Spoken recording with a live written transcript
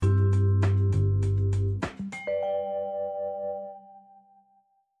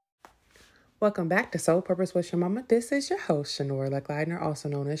Welcome back to Soul Purpose with Shamama. This is your host, Shanora Leckleidner, also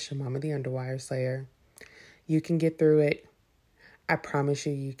known as Shamama the Underwire Slayer. You can get through it. I promise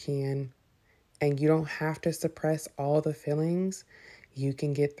you can. And you don't have to suppress all the feelings. You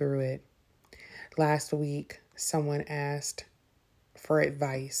can get through it. Last week, someone asked for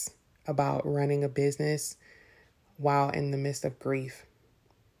advice about running a business while in the midst of grief.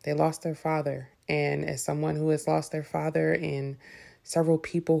 They lost their father. And as someone who has lost their father and several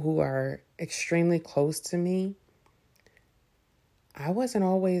people who are extremely close to me, I wasn't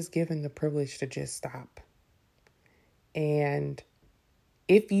always given the privilege to just stop. And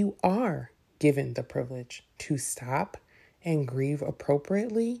if you are given the privilege to stop and grieve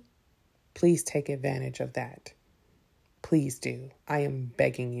appropriately, please take advantage of that. Please do. I am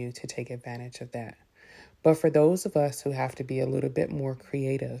begging you to take advantage of that. But for those of us who have to be a little bit more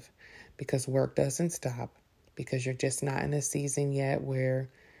creative, because work doesn't stop, because you're just not in a season yet where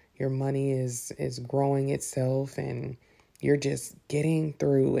your money is growing itself and you're just getting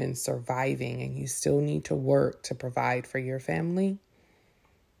through and surviving and you still need to work to provide for your family,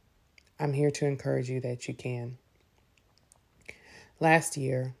 I'm here to encourage you that you can. Last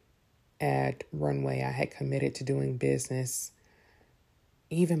year at Runway, I had committed to doing business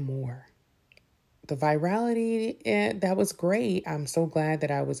even more. The virality, that was great. I'm so glad that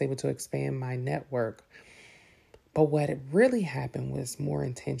I was able to expand my network. But what had really happened was more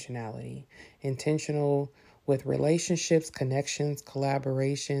intentionality. Intentional with relationships, connections,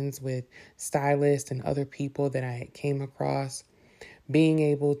 collaborations with stylists and other people that I came across. Being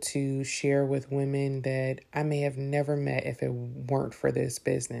able to share with women that I may have never met if it weren't for this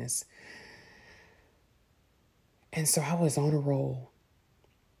business. And so I was on a roll.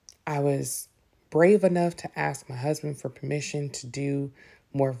 I was brave enough to ask my husband for permission to do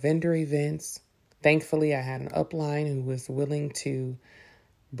more vendor events. Thankfully, I had an upline who was willing to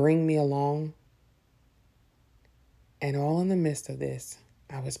bring me along. And all in the midst of this,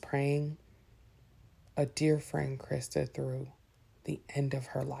 I was praying a dear friend, Krista, through the end of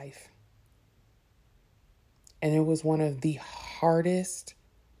her life. And it was one of the hardest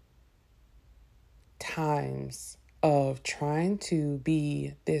times of trying to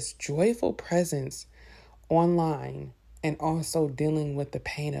be this joyful presence online and also dealing with the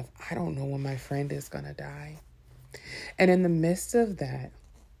pain of, I don't know when my friend is going to die. And in the midst of that,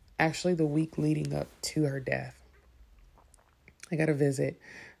 actually the week leading up to her death, I got a visit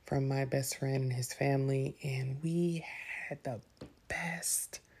from my best friend and his family, and we had the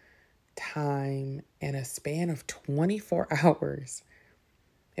best time in a span of 24 hours.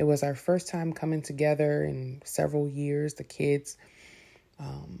 It was our first time coming together in several years. The kids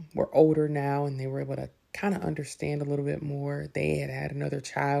were older now, and they were able to kind of understand a little bit more. They had had another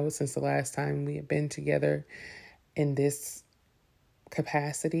child since the last time we had been together in this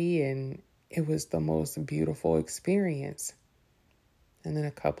capacity, and it was the most beautiful experience. And then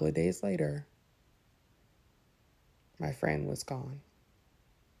a couple of days later, my friend was gone.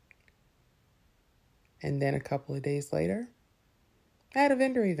 And then a couple of days later, I had a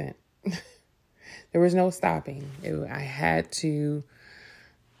vendor event. There was no stopping. I had to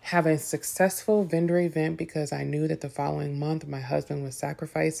have a successful vendor event because I knew that the following month my husband would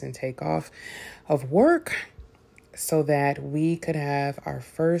sacrifice and take off of work so that we could have our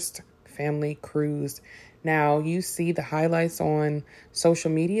first family cruise. Now, you see the highlights on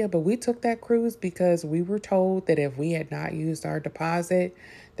social media, but we took that cruise because we were told that if we had not used our deposit,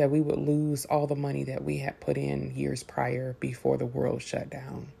 that we would lose all the money that we had put in years prior before the world shut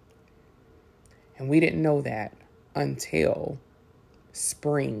down. And we didn't know that until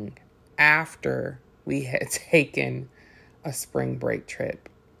spring, after we had taken a spring break trip,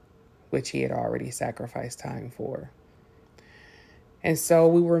 which he had already sacrificed time for. And so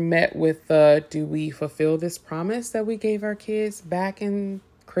we were met with, do we fulfill this promise that we gave our kids back in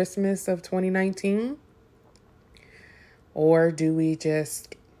Christmas of 2019? Or do we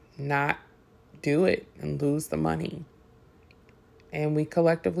just not do it and lose the money? And we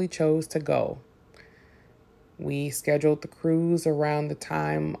collectively chose to go. We scheduled the cruise around the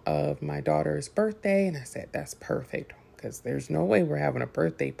time of my daughter's birthday. And I said, that's perfect, because there's no way we're having a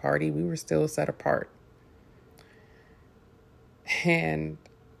birthday party. We were still set apart. And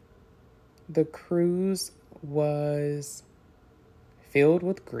the cruise was filled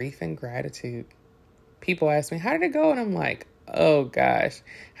with grief and gratitude. People ask me, how did it go? And I'm like, oh gosh,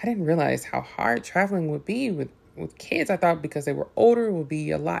 I didn't realize how hard traveling would be with kids. I thought because they were older, it would be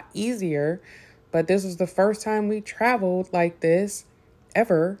a lot easier. But this was the first time we traveled like this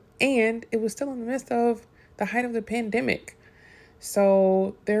ever. And it was still in the midst of the height of the pandemic.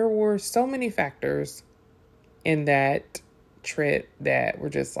 So there were so many factors in that trip that we're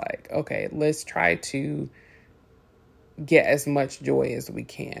just like, okay, let's try to get as much joy as we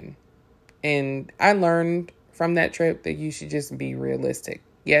can. And I learned from that trip that you should just be realistic.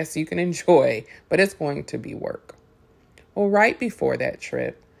 Yes, you can enjoy, but it's going to be work. Well, right before that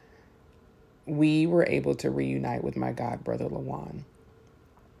trip, we were able to reunite with my god brother, Lawan.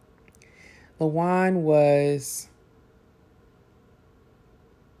 Lawan was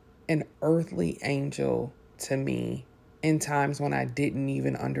an earthly angel to me in times when I didn't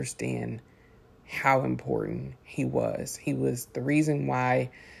even understand how important he was. He was the reason why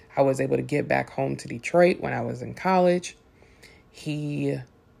I was able to get back home to Detroit when I was in college. He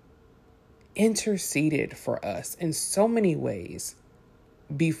interceded for us in so many ways.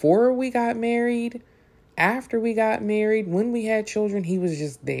 Before we got married, after we got married, when we had children, he was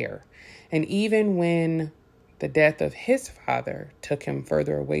just there. And even when the death of his father took him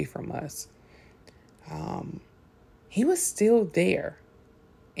further away from us, he was still there.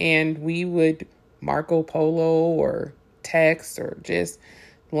 And we would Marco Polo or text or just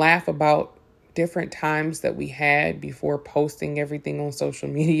laugh about different times that we had before posting everything on social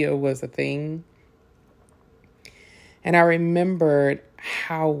media was a thing. And I remembered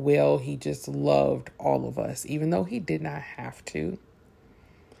how well he just loved all of us, even though he did not have to.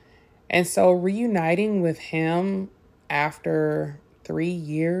 And so reuniting with him after 3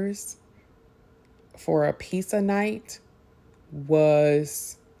 years for a pizza night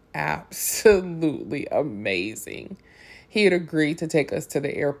was absolutely amazing. He had agreed to take us to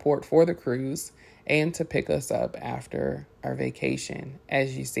the airport for the cruise and to pick us up after our vacation.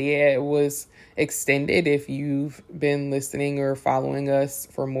 As you see, it was extended. If you've been listening or following us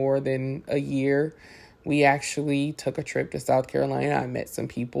for more than a year, we actually took a trip to South Carolina. I met some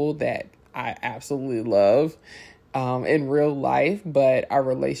people that I absolutely love in real life, but our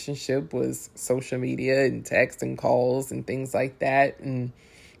relationship was social media and text and calls and things like that. And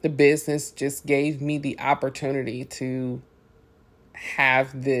the business just gave me the opportunity to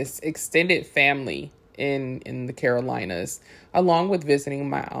have this extended family in the Carolinas, along with visiting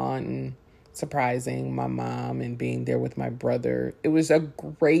my aunt and surprising my mom and being there with my brother. It was a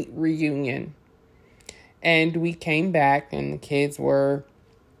great reunion. And we came back and the kids were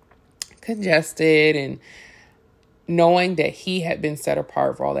congested, and knowing that he had been set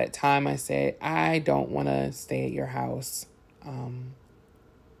apart for all that time, I said, I don't want to stay at your house. I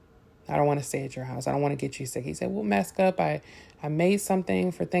don't want to stay at your house. I don't want to get you sick. He said, we'll mask up. I made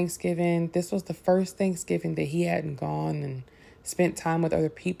something for Thanksgiving. This was the first Thanksgiving that he hadn't gone and spent time with other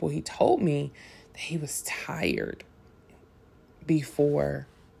people. He told me that he was tired before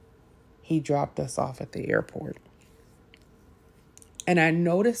he dropped us off at the airport. And I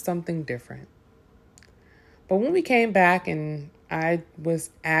noticed something different. But when we came back and I was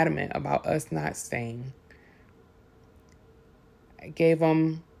adamant about us not staying, I gave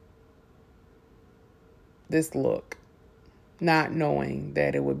him this look, not knowing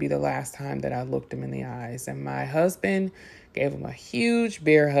that it would be the last time that I looked him in the eyes. And my husband gave him a huge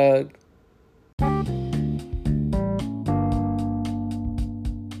bear hug.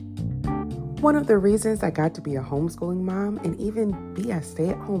 One of the reasons I got to be a homeschooling mom and even be a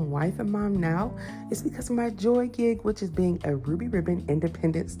stay-at-home wife and mom now is because of my joy gig, which is being a Ruby Ribbon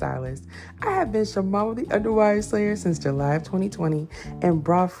independent stylist. I have been Shamama the Underwire Slayer since July of 2020 and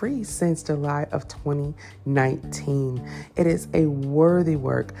Bra Free since July of 2019. It is a worthy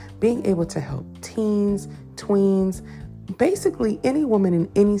work, being able to help teens, tweens, basically any woman in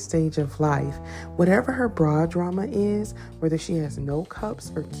any stage of life, whatever her bra drama is, whether she has no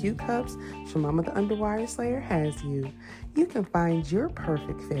cups or Q cups, Shamama the Underwire Slayer has you. You can find your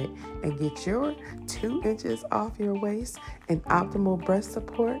perfect fit and get your 2 inches off your waist and optimal breast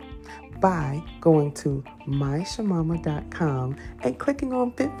support by going to myshamama.com and clicking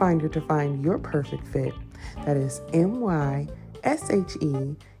on Fit Finder to find your perfect fit. That is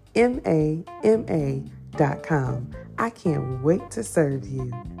MYSHEMAMA.com. I can't wait to serve you.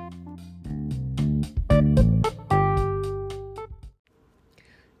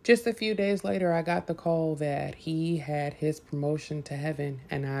 Just a few days later, I got the call that he had his promotion to heaven.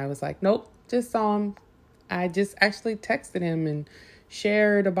 And I was like, nope, just saw him. I just actually texted him and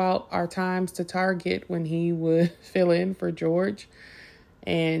shared about our times to Target when he would fill in for George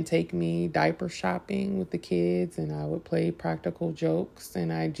and take me diaper shopping with the kids. And I would play practical jokes.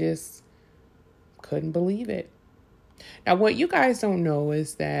 And I just couldn't believe it. Now, what you guys don't know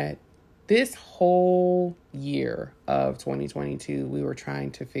is that this whole year of 2022, we were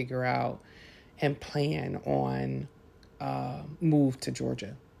trying to figure out and plan on move to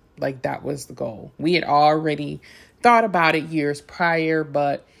Georgia. Like, that was the goal. We had already thought about it years prior,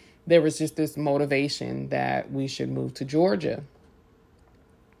 but there was just this motivation that we should move to Georgia.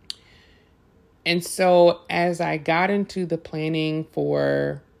 And so as I got into the planning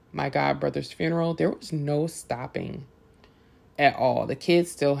for my godbrother's funeral, there was no stopping at all. The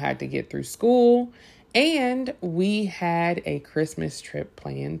kids still had to get through school, and we had a Christmas trip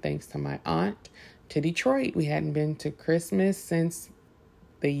planned thanks to my aunt to Detroit. We hadn't been to Christmas since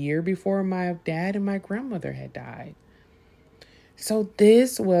the year before my dad and my grandmother had died. So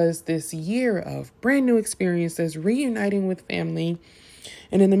this was this year of brand new experiences, reuniting with family.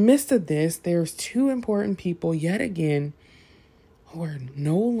 And in the midst of this, there's two important people yet again who are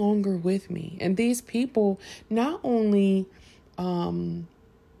no longer with me. And these people not only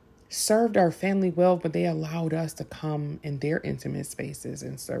served our family well, but they allowed us to come in their intimate spaces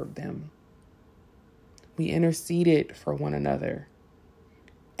and serve them. We interceded for one another.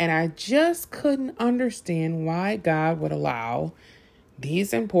 And I just couldn't understand why God would allow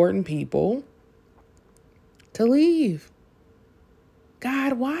these important people to leave.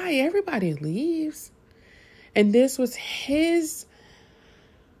 God, why? Everybody leaves. And this was his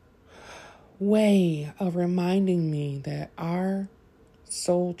way of reminding me that our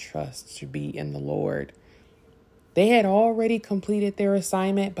sole trust should be in the Lord. They had already completed their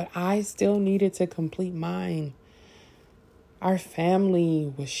assignment, but I still needed to complete mine. Our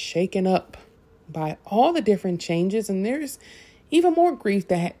family was shaken up by all the different changes, and there's even more grief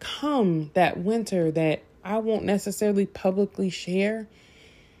that had come that winter that I won't necessarily publicly share,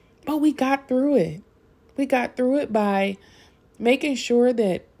 but we got through it. We got through it by making sure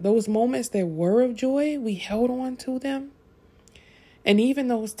that those moments that were of joy, we held on to them. And even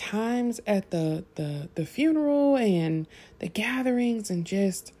those times at the funeral and the gatherings and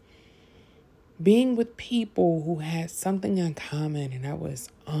just being with people who had something in common, and that was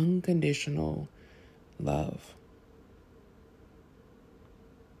unconditional love.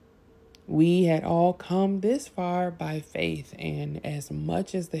 We had all come this far by faith, and as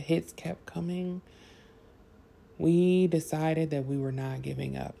much as the hits kept coming, we decided that we were not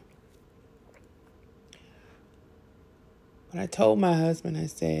giving up. But I told my husband, I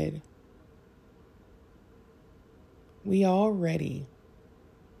said, we already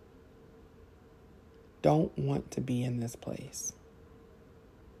don't want to be in this place.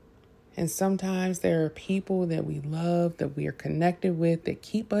 And sometimes there are people that we love, that we are connected with, that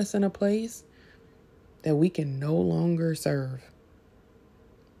keep us in a place that we can no longer serve.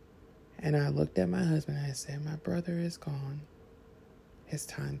 And I looked at my husband and I said, my brother is gone. It's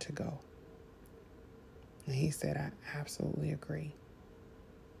time to go. And he said, I absolutely agree.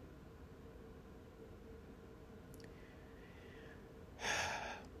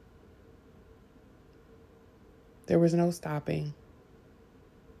 There was no stopping.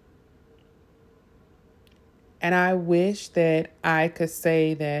 And I wish that I could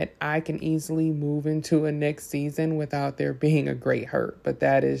say that I can easily move into a next season without there being a great hurt. But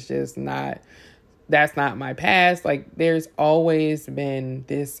that is just that's not my past. Like, there's always been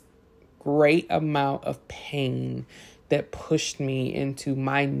this great amount of pain that pushed me into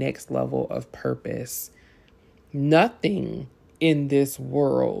my next level of purpose. Nothing in this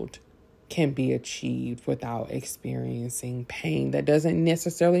world can be achieved without experiencing pain. That doesn't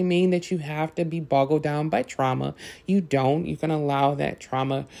necessarily mean that you have to be boggled down by trauma. You don't. You can allow that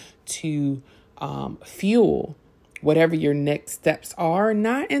trauma to fuel whatever your next steps are,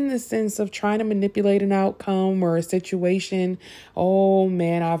 not in the sense of trying to manipulate an outcome or a situation. Oh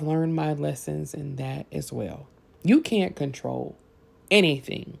man, I've learned my lessons in that as well. You can't control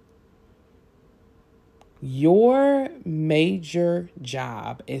anything. Your major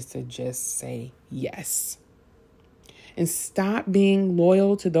job is to just say yes. And stop being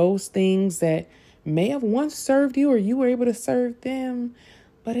loyal to those things that may have once served you or you were able to serve them.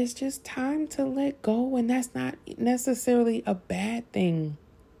 But it's just time to let go, and that's not necessarily a bad thing.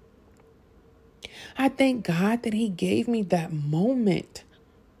 I thank God that he gave me that moment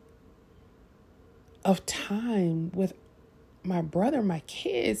of time with my brother, my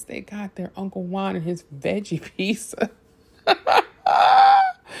kids. They got their Uncle Juan and his veggie pizza.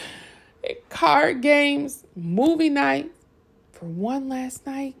 Card games, movie night for one last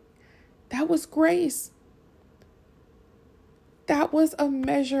night. That was grace. That was a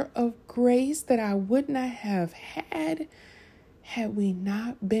measure of grace that I would not have had we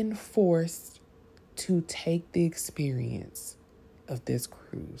not been forced to take the experience of this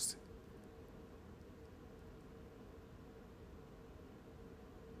cruise.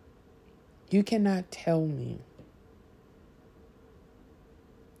 You cannot tell me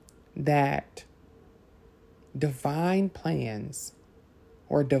that divine plans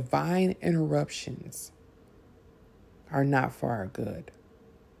or divine interruptions are not for our good.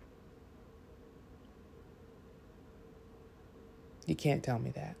 You can't tell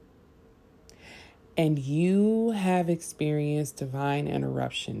me that. And you have experienced divine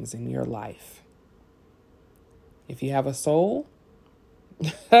interruptions in your life. If you have a soul,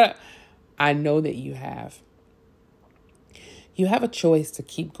 I know that you have. You have a choice to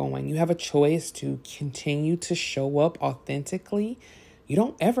keep going. You have a choice to continue to show up authentically. You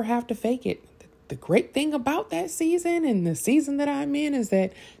don't ever have to fake it. The great thing about that season and the season that I'm in is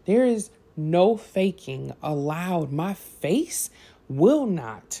that there is no faking allowed. My face will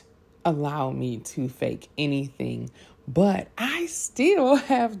not allow me to fake anything, but I still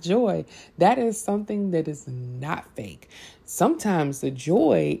have joy. That is something that is not fake. Sometimes the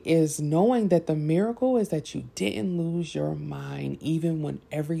joy is knowing that the miracle is that you didn't lose your mind even when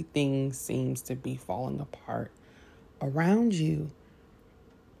everything seems to be falling apart around you.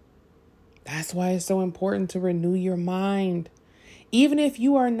 That's why it's so important to renew your mind. Even if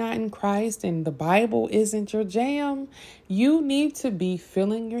you are not in Christ and the Bible isn't your jam, you need to be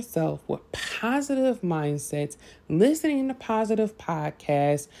filling yourself with positive mindsets, listening to positive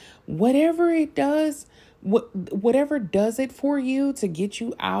podcasts, whatever it does, whatever does it for you to get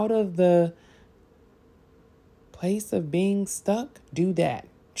you out of the place of being stuck, do that.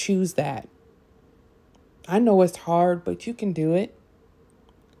 Choose that. I know it's hard, but you can do it.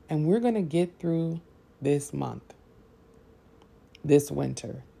 And we're going to get through this month, this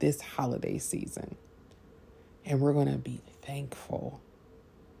winter, this holiday season. And we're going to be thankful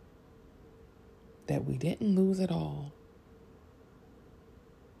that we didn't lose it all.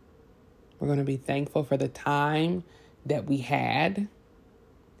 We're going to be thankful for the time that we had.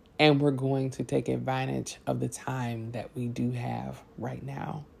 And we're going to take advantage of the time that we do have right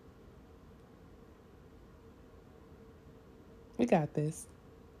now. We got this.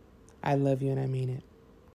 I love you and I mean it.